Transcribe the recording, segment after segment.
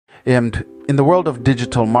And in the world of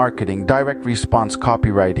digital marketing, direct response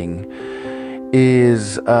copywriting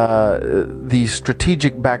is the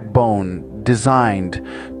strategic backbone designed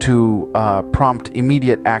to prompt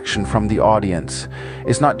immediate action from the audience.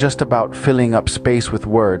 It's not just about filling up space with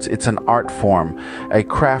words. It's an art form, a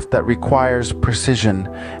craft that requires precision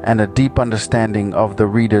and a deep understanding of the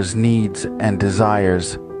reader's needs and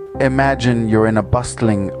desires. Imagine you're in a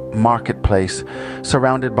bustling marketplace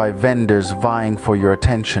surrounded by vendors vying for your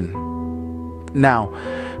attention. Now,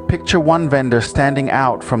 picture one vendor standing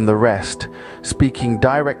out from the rest, speaking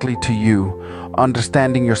directly to you,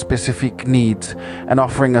 understanding your specific needs, and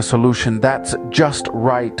offering a solution that's just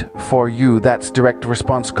right for you. That's direct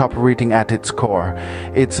response copywriting at its core.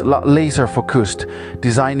 It's laser focused,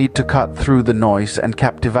 designed to cut through the noise and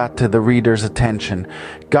captivate the reader's attention,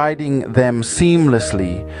 guiding them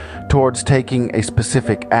seamlessly towards taking a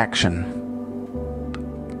specific action.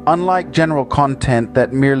 Unlike general content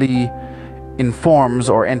that merely informs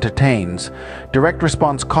or entertains, direct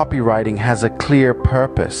response copywriting has a clear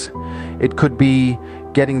purpose. It could be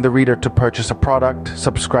getting the reader to purchase a product,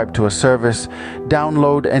 subscribe to a service,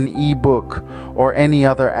 download an ebook, or any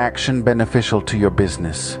other action beneficial to your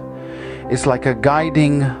business. It's like a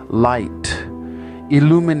guiding light,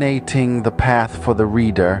 illuminating the path for the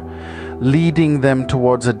reader, leading them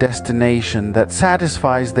towards a destination that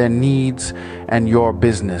satisfies their needs and your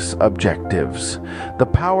business objectives. The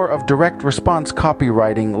power of direct response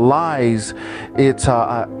copywriting lies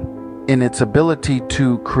in its ability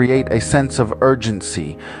to create a sense of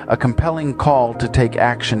urgency, a compelling call to take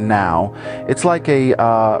action now. It's like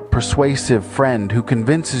a persuasive friend who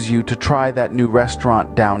convinces you to try that new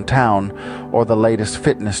restaurant downtown or the latest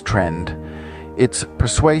fitness trend. It's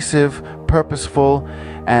persuasive, purposeful,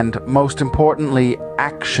 and most importantly,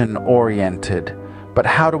 action-oriented. But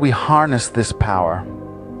how do we harness this power?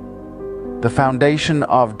 The foundation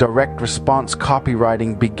of direct response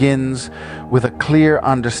copywriting begins with a clear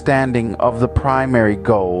understanding of the primary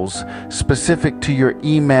goals specific to your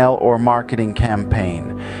email or marketing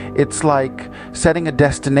campaign. It's like setting a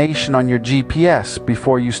destination on your GPS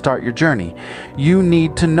before you start your journey. You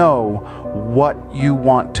need to know what you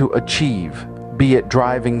want to achieve, be it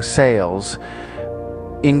driving sales,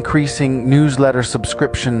 increasing newsletter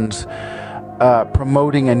subscriptions,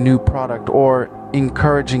 promoting a new product, or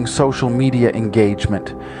encouraging social media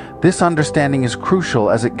engagement. This understanding is crucial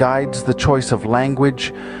as it guides the choice of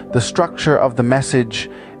language, the structure of the message,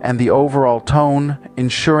 and the overall tone,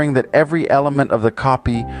 ensuring that every element of the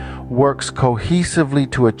copy works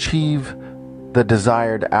cohesively to achieve the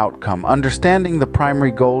desired outcome. Understanding the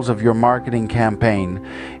primary goals of your marketing campaign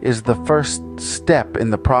is the first step in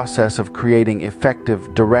the process of creating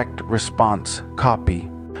effective direct response copy.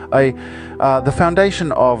 The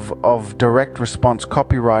foundation of direct response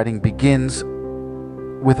copywriting begins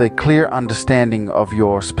with a clear understanding of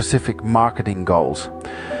your specific marketing goals.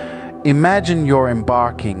 Imagine you're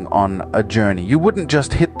embarking on a journey. You wouldn't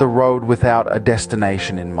just hit the road without a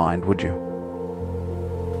destination in mind, would you?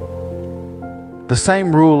 The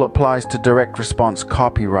same rule applies to direct response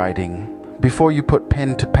copywriting. Before you put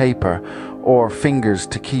pen to paper or fingers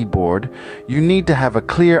to keyboard, you need to have a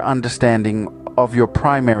clear understanding of your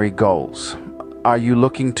primary goals. Are you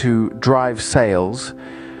looking to drive sales,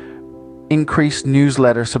 increase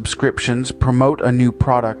newsletter subscriptions, promote a new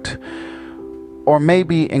product, or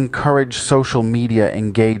maybe encourage social media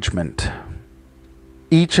engagement?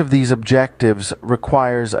 Each of these objectives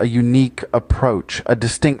requires a unique approach, a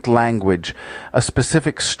distinct language, a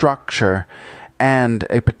specific structure, and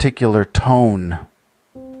a particular tone.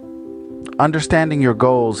 Understanding your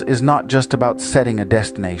goals is not just about setting a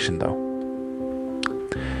destination, though.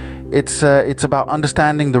 It's about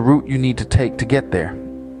understanding the route you need to take to get there.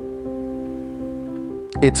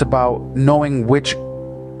 It's about knowing which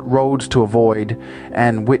roads to avoid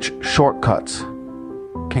and which shortcuts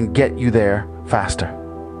can get you there faster.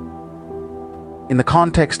 In the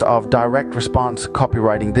context of direct response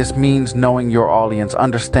copywriting, this means knowing your audience,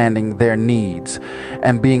 understanding their needs,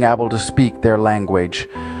 and being able to speak their language.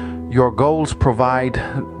 Your goals provide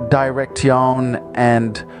direction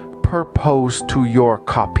and purpose to your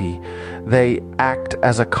copy. They act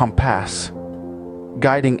as a compass,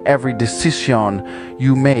 guiding every decision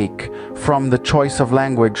you make, from the choice of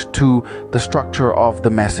language to the structure of the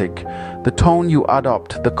message, the tone you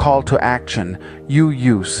adopt, the call to action you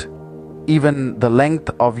use, even the length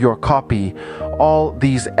of your copy. All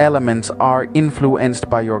these elements are influenced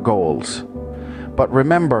by your goals. But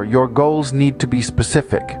remember, your goals need to be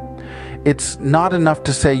specific. It's not enough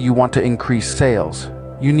to say you want to increase sales.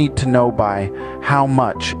 You need to know by how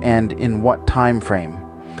much and in what time frame.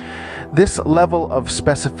 This level of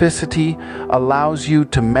specificity allows you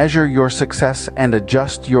to measure your success and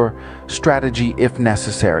adjust your strategy if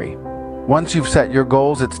necessary. Once you've set your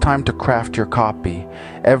goals, it's time to craft your copy.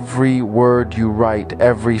 Every word you write,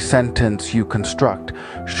 every sentence you construct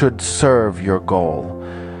should serve your goal.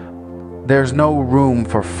 There's no room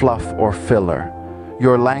for fluff or filler.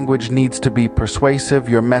 Your language needs to be persuasive,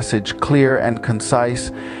 your message clear and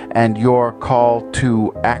concise, and your call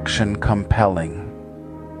to action compelling.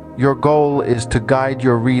 Your goal is to guide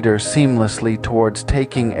your reader seamlessly towards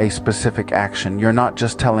taking a specific action. You're not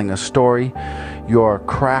just telling a story, you're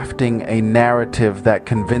crafting a narrative that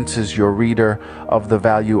convinces your reader of the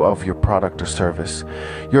value of your product or service.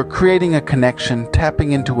 You're creating a connection,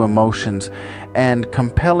 tapping into emotions, and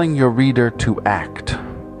compelling your reader to act.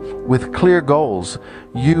 With clear goals,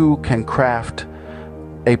 you can craft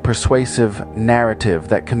a persuasive narrative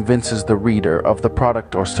that convinces the reader of the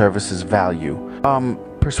product or service's value.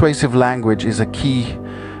 Persuasive language is a key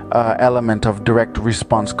element of direct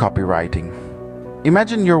response copywriting.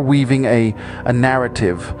 Imagine you're weaving a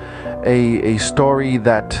narrative, a story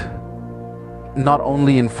that not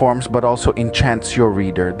only informs but also enchants your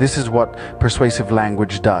reader. This is what persuasive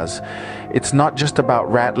language does. It's not just about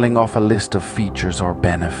rattling off a list of features or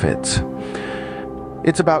benefits.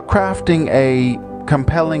 It's about crafting a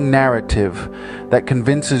compelling narrative that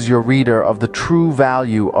convinces your reader of the true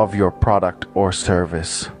value of your product or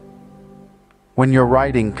service. When you're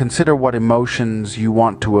writing, consider what emotions you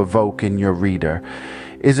want to evoke in your reader.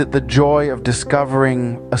 Is it the joy of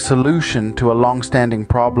discovering a solution to a long-standing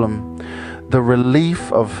problem, the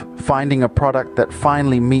relief of finding a product that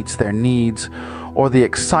finally meets their needs, or the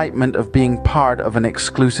excitement of being part of an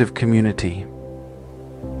exclusive community?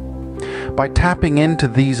 By tapping into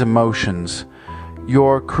these emotions,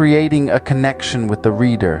 you're creating a connection with the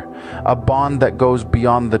reader, a bond that goes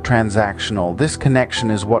beyond the transactional. This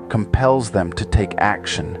connection is what compels them to take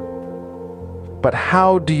action. But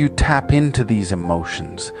how do you tap into these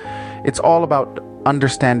emotions? It's all about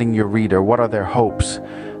understanding your reader. What are their hopes,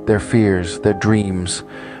 their fears, their dreams?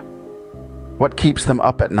 What keeps them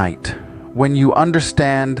up at night? When you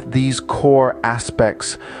understand these core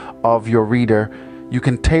aspects of your reader, you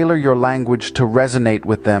can tailor your language to resonate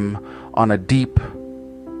with them on a deep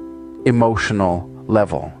emotional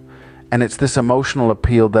level. And it's this emotional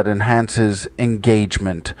appeal that enhances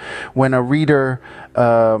engagement. When a reader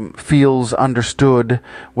feels understood,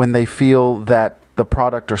 when they feel that the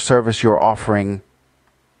product or service you're offering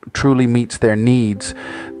truly meets their needs,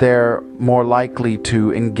 they're more likely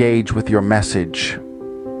to engage with your message.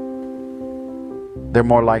 They're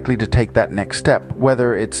more likely to take that next step,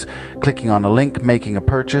 whether it's clicking on a link, making a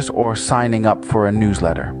purchase, or signing up for a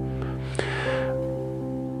newsletter.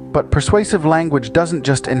 But persuasive language doesn't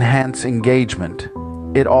just enhance engagement,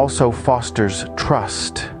 it also fosters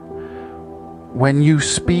trust. When you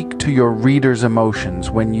speak to your reader's emotions,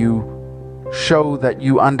 when you show that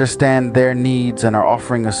you understand their needs and are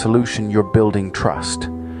offering a solution, you're building trust.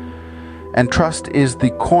 And trust is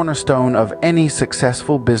the cornerstone of any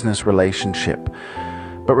successful business relationship.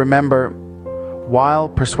 But remember, while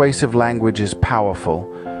persuasive language is powerful,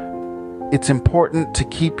 it's important to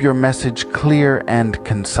keep your message clear and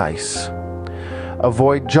concise.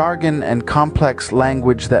 Avoid jargon and complex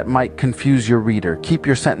language that might confuse your reader. Keep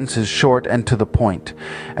your sentences short and to the point.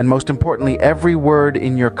 And most importantly, every word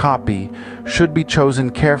in your copy should be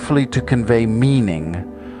chosen carefully to convey meaning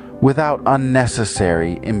without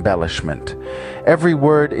unnecessary embellishment. Every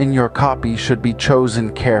word in your copy should be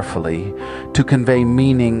chosen carefully to convey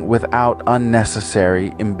meaning without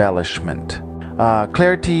unnecessary embellishment.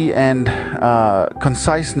 Clarity and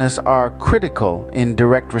conciseness are critical in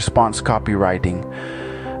direct response copywriting.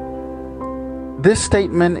 This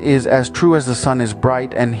statement is as true as the sun is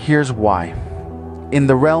bright, and here's why. In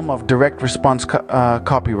the realm of direct response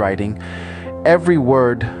copywriting, every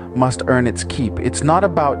word must earn its keep. It's not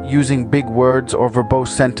about using big words or verbose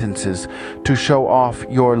sentences to show off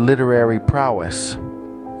your literary prowess.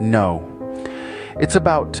 No. It's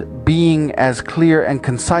about being as clear and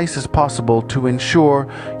concise as possible to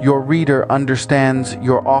ensure your reader understands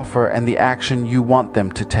your offer and the action you want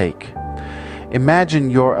them to take.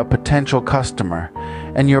 Imagine you're a potential customer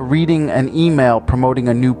and you're reading an email promoting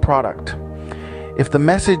a new product. If the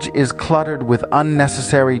message is cluttered with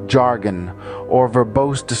unnecessary jargon or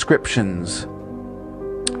verbose descriptions,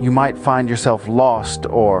 you might find yourself lost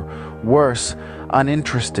or, worse,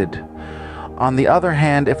 uninterested. On the other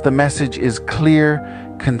hand, if the message is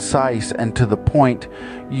clear, concise, and to the point,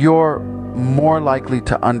 you're more likely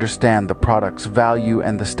to understand the product's value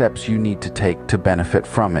and the steps you need to take to benefit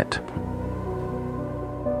from it.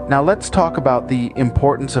 Now let's talk about the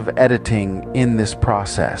importance of editing in this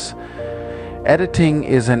process. Editing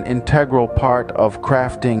is an integral part of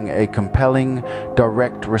crafting a compelling,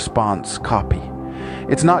 direct response copy.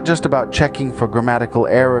 It's not just about checking for grammatical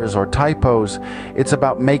errors or typos, it's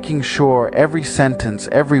about making sure every sentence,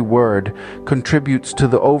 every word contributes to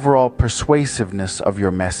the overall persuasiveness of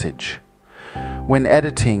your message. When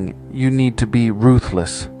editing, you need to be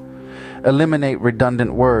ruthless. Eliminate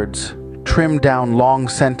redundant words, trim down long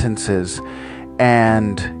sentences,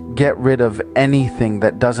 and get rid of anything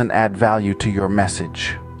that doesn't add value to your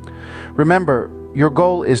message. Remember, your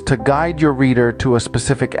goal is to guide your reader to a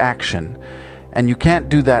specific action, and you can't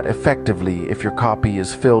do that effectively if your copy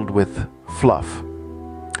is filled with fluff.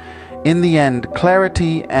 In the end,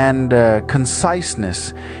 clarity and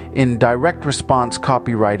conciseness in direct response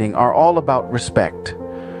copywriting are all about respect.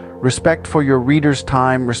 Respect for your reader's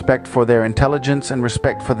time, respect for their intelligence, and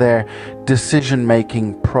respect for their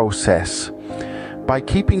decision-making process. By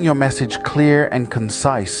keeping your message clear and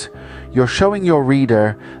concise, you're showing your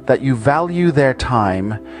reader that you value their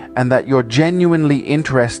time and that you're genuinely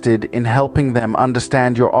interested in helping them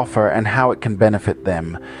understand your offer and how it can benefit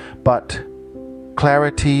them. But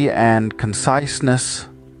clarity and conciseness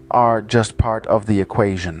are just part of the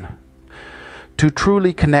equation. To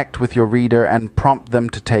truly connect with your reader and prompt them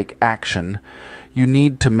to take action, you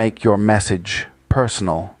need to make your message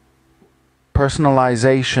personal.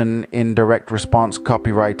 Personalization in direct response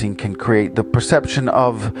copywriting can create the perception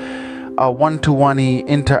of a one-to-one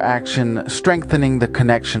interaction, strengthening the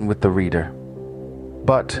connection with the reader.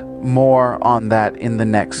 But more on that in the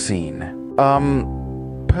next scene.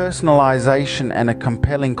 Personalization and a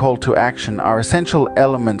compelling call to action are essential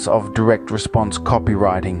elements of direct response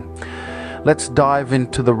copywriting. Let's dive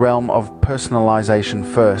into the realm of personalization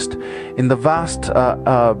first. In the vast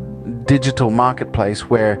digital marketplace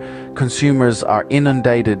where consumers are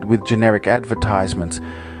inundated with generic advertisements,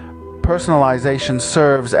 personalization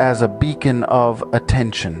serves as a beacon of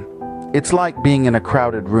attention. It's like being in a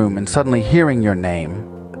crowded room and suddenly hearing your name.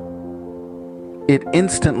 It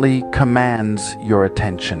instantly commands your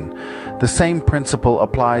attention. The same principle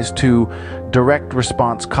applies to direct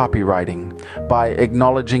response copywriting. By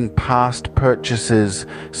acknowledging past purchases,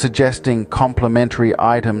 suggesting complementary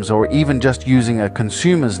items, or even just using a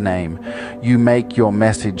consumer's name, you make your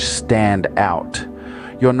message stand out.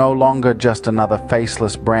 You're no longer just another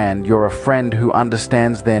faceless brand. You're a friend who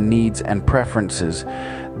understands their needs and preferences.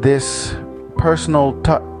 This personal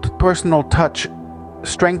touch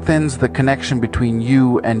strengthens the connection between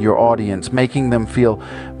you and your audience, making them feel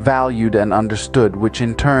valued and understood, which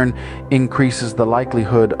in turn increases the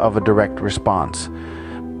likelihood of a direct response.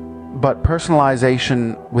 But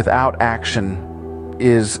personalization without action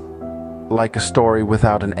is like a story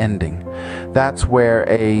without an ending. That's where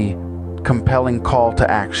a compelling call to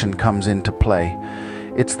action comes into play.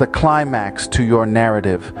 It's the climax to your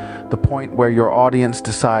narrative, the point where your audience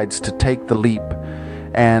decides to take the leap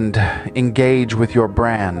and engage with your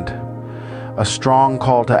brand. A strong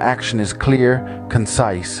call to action is clear,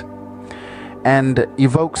 concise, and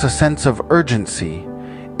evokes a sense of urgency.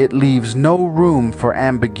 It leaves no room for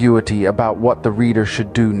ambiguity about what the reader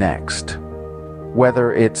should do next.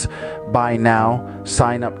 Whether it's buy now,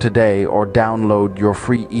 sign up today, or download your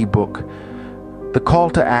free ebook, the call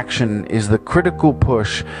to action is the critical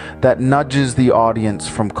push that nudges the audience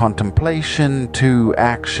from contemplation to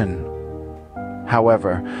action.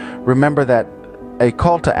 However, remember that a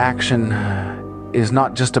call to action is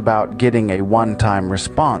not just about getting a one-time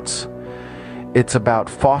response. It's about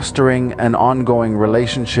fostering an ongoing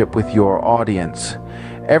relationship with your audience.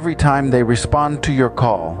 Every time they respond to your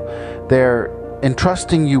call, they're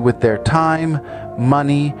entrusting you with their time,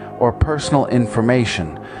 money, or personal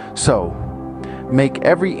information. So, make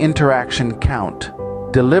every interaction count.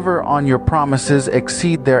 Deliver on your promises,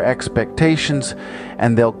 exceed their expectations,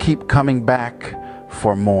 and they'll keep coming back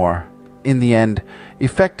for more. In the end,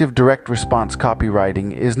 effective direct response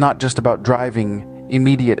copywriting is not just about driving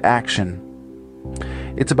immediate action.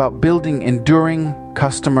 It's about building enduring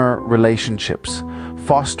customer relationships,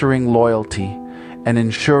 fostering loyalty, and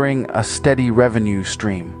ensuring a steady revenue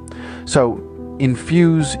stream. So,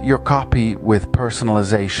 infuse your copy with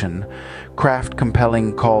personalization, craft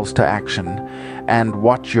compelling calls to action, and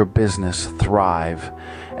watch your business thrive.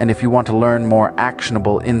 And if you want to learn more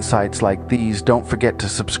actionable insights like these, don't forget to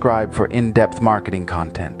subscribe for in-depth marketing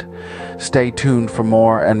content. Stay tuned for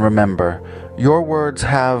more, and remember, your words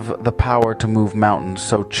have the power to move mountains,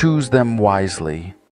 so choose them wisely.